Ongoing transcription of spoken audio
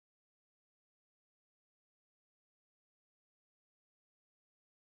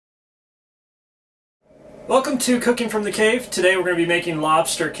Welcome to Cooking from the Cave. Today we're going to be making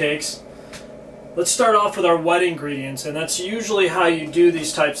lobster cakes. Let's start off with our wet ingredients, and that's usually how you do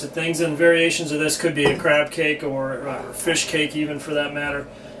these types of things, and variations of this could be a crab cake or fish cake even for that matter.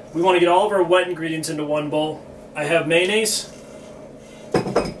 We want to get all of our wet ingredients into one bowl. I have mayonnaise,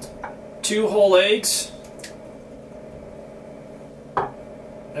 2 whole eggs, I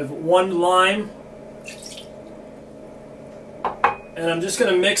have 1 lime, and I'm just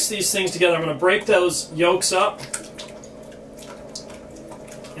going to mix these things together. I'm going to break those yolks up,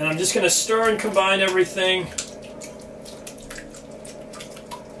 and I'm just going to stir and combine everything.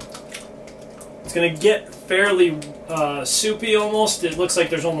 It's going to get fairly soupy almost. It looks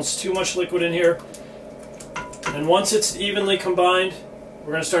like there's almost too much liquid in here. And once it's evenly combined,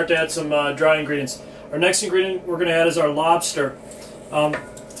 we're going to start to add some dry ingredients. Our next ingredient we're going to add is our lobster.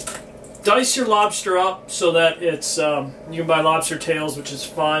 Dice your lobster up so that it's, you can buy lobster tails, which is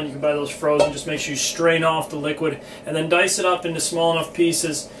fine. You can buy those frozen. Just make sure you strain off the liquid and then dice it up into small enough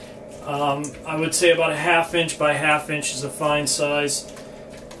pieces. I would say about a 1/2 inch by 1/2 inch is a fine size.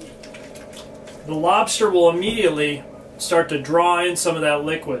 The lobster will immediately start to draw in some of that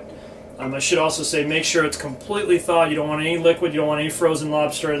liquid. I should also say make sure it's completely thawed. You don't want any liquid, you don't want any frozen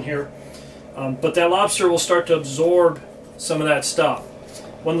lobster in here. But that lobster will start to absorb some of that stuff.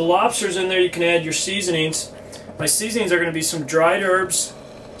 When the lobster's in there, you can add your seasonings. My seasonings are going to be some dried herbs,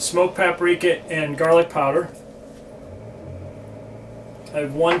 smoked paprika, and garlic powder. I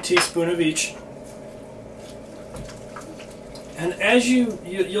have 1 teaspoon of each. And as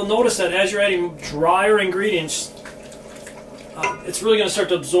you'll notice that as you're adding drier ingredients, it's really going to start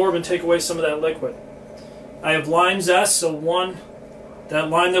to absorb and take away some of that liquid. I have lime zest, so that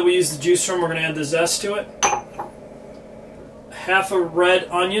lime that we use the juice from, we're going to add the zest to it. 1/2 a red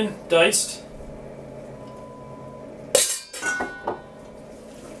onion, diced.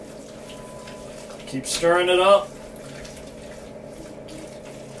 Keep stirring it up.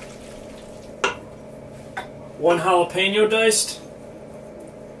 1 jalapeno diced.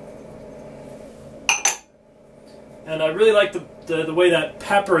 And I really like the way that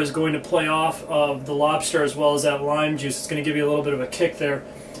pepper is going to play off of the lobster as well as that lime juice. It's going to give you a little bit of a kick there.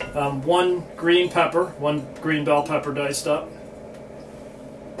 1 green pepper, 1 green bell pepper diced up.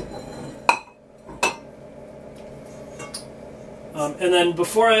 And then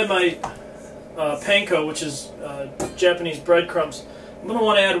before I add my panko, which is Japanese breadcrumbs, I'm going to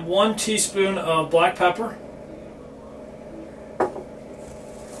want to add 1 teaspoon of black pepper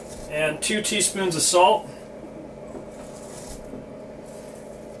and 2 teaspoons of salt.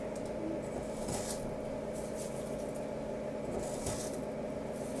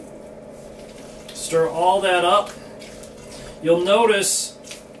 Stir all that up. You'll notice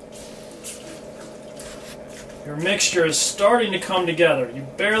your mixture is starting to come together. You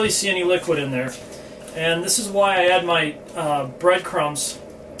barely see any liquid in there. And this is why I add my breadcrumbs,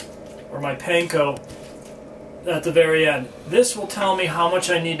 or my panko, at the very end. This will tell me how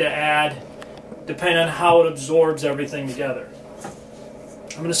much I need to add depending on how it absorbs everything together.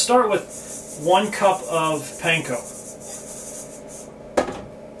 I'm going to start with 1 cup of panko.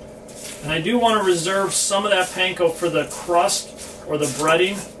 And I do want to reserve some of that panko for the crust or the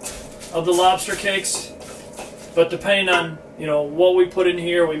breading of the lobster cakes. But depending on what we put in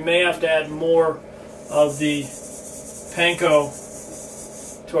here, we may have to add more of the panko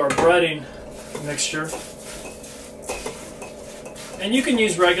to our breading mixture. And you can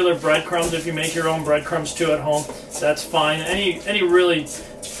use regular breadcrumbs if you make your own breadcrumbs too at home. That's fine. Any really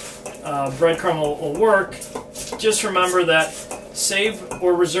breadcrumb will work. Just remember that save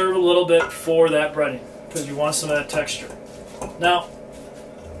or reserve a little bit for that breading because you want some of that texture. Now,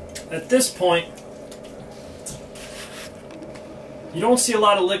 at this point, you don't see a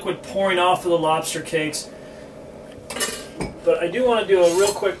lot of liquid pouring off of the lobster cakes, but I do want to do a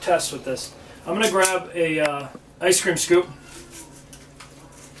real quick test with this. I'm going to grab a ice cream scoop,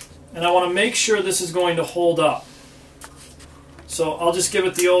 and I want to make sure this is going to hold up. So I'll just give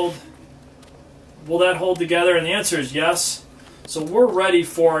it the old, will that hold together? And the answer is yes. So we're ready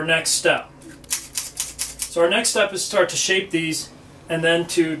for our next step. So our next step is to start to shape these, and then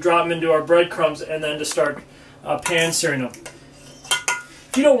to drop them into our breadcrumbs, and then to start pan-searing them.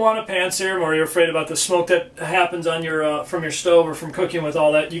 If you don't want to pan-sear them, or you're afraid about the smoke that happens on your from your stove or from cooking with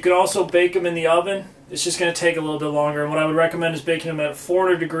all that, you can also bake them in the oven. It's just going to take a little bit longer. And what I would recommend is baking them at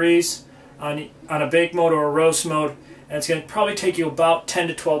 400 degrees on a bake mode or a roast mode. And it's going to probably take you about 10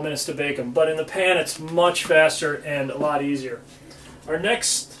 to 12 minutes to bake them. But in the pan, it's much faster and a lot easier. Our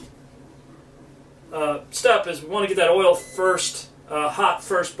next step is we want to get that oil hot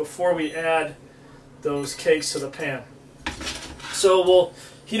first before we add those cakes to the pan. So we'll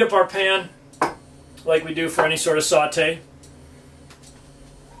heat up our pan. like we do for any sort of saute.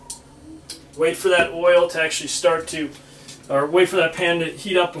 Wait for that oil to actually start to, or wait for that pan to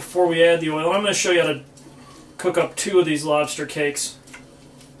heat up before we add the oil. I'm going to show you how to cook up 2 of these lobster cakes.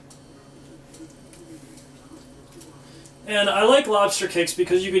 And I like lobster cakes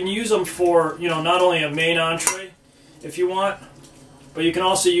because you can use them for, you know, not only a main entree if you want, but you can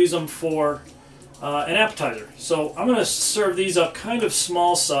also use them for an appetizer. So I'm going to serve these up kind of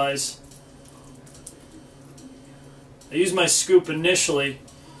small size. I use my scoop initially,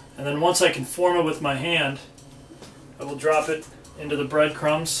 and then once I can form it with my hand, I will drop it into the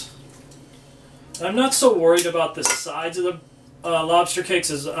breadcrumbs. And I'm not so worried about the sides of the lobster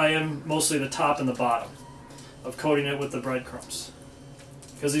cakes as I am mostly the top and the bottom of coating it with the breadcrumbs.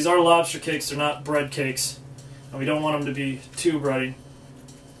 Because these are lobster cakes, they're not bread cakes, and we don't want them to be too bready,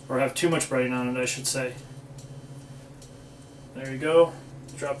 or have too much breading on it, I should say. There you go.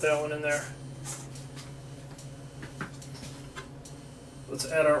 Drop that one in there. Let's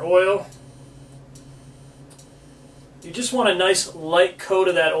add our oil. You just want a nice light coat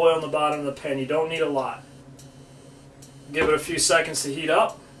of that oil in the bottom of the pan. You don't need a lot. Give it a few seconds to heat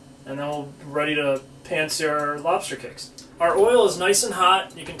up, and then we'll be ready to pan-sear our lobster cakes. Our oil is nice and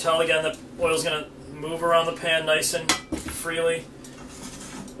hot. You can tell again the oil is going to move around the pan nice and freely.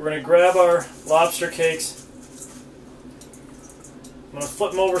 We're going to grab our lobster cakes. I'm going to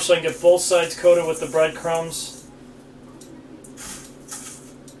flip them over so I can get both sides coated with the breadcrumbs.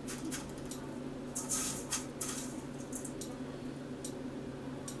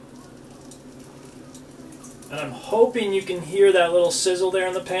 And I'm hoping you can hear that little sizzle there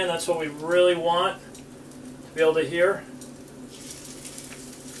in the pan. That's what we really want to be able to hear.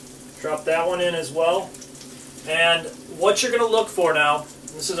 Drop that one in as well. And what you're going to look for now,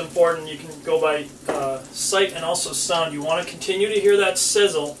 this is important, you can go by sight and also sound. You want to continue to hear that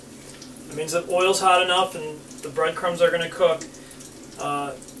sizzle. It means that oil's hot enough and the breadcrumbs are going to cook.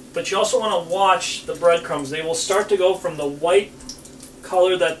 But you also want to watch the breadcrumbs. They will start to go from the white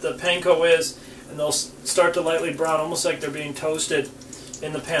color that the panko is, and they'll start to lightly brown, almost like they're being toasted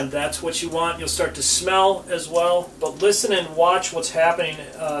in the pan. That's what you want. You'll start to smell as well, but listen and watch what's happening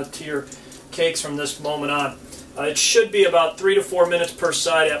to your cakes from this moment on. It should be about 3 to 4 minutes per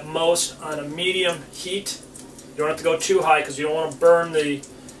side at most on a medium heat. You don't have to go too high because you don't want to burn the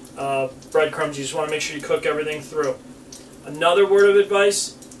breadcrumbs. You just want to make sure you cook everything through. Another word of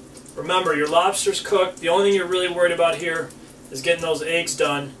advice, remember your lobster's cooked. The only thing you're really worried about here is getting those eggs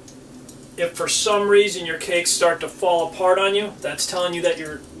done. If for some reason your cakes start to fall apart on you, that's telling you that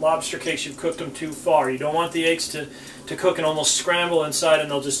your lobster cakes, you've cooked them too far. You don't want the eggs to cook and almost scramble inside and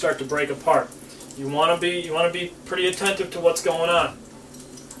they'll just start to break apart. You want to be pretty attentive to what's going on.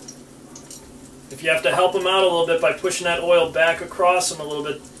 If you have to help them out a little bit by pushing that oil back across them a little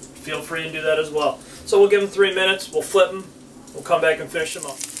bit, feel free to do that as well. So we'll give them 3 minutes, we'll flip them, we'll come back and finish them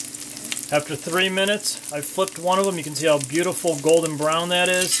up. After 3 minutes, I've flipped one of them. You can see how beautiful golden brown that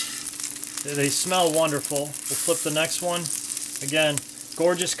is. They smell wonderful. We'll flip the next one. Again,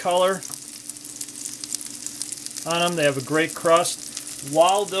 gorgeous color on them. They have a great crust.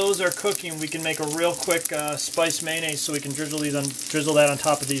 While those are cooking, we can make a real quick spice mayonnaise so we can drizzle that on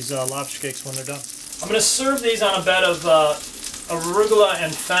top of these lobster cakes when they're done. I'm going to serve these on a bed of arugula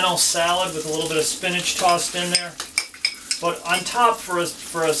and fennel salad with a little bit of spinach tossed in there. But on top, for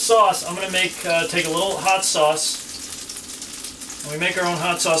a sauce, I'm going to take a little hot sauce. We make our own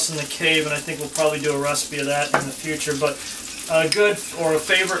hot sauce in the cave, and I think we'll probably do a recipe of that in the future. But a good or a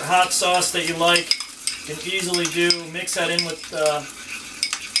favorite hot sauce that you like, you can easily do. Mix that in with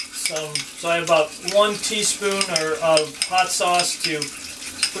so I have about 1 teaspoon of hot sauce to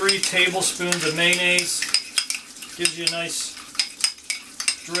 3 tablespoons of mayonnaise. Gives you a nice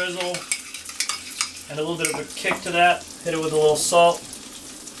drizzle and a little bit of a kick to that. Hit it with a little salt,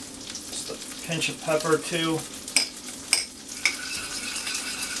 just a pinch of pepper too.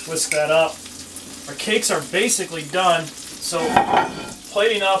 Whisk that up. Our cakes are basically done, so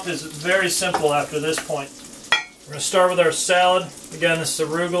plating up is very simple after this point. We're going to start with our salad. Again, this is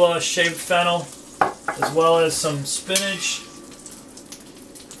arugula, shaved fennel, as well as some spinach.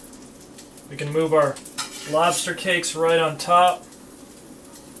 We can move our lobster cakes right on top.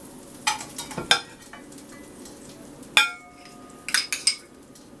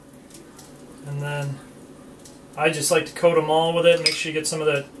 And then I just like to coat them all with it. Make sure you get some of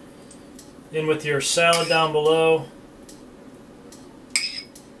that in with your salad down below.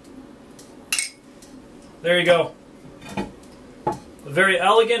 There you go. A very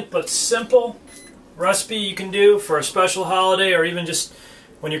elegant but simple recipe you can do for a special holiday or even just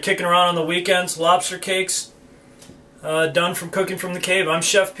when you're kicking around on the weekends. Lobster cakes. done from Cooking from the Cave. I'm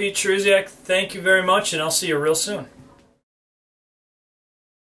Chef Pete Trusiak. Thank you very much, and I'll see you real soon.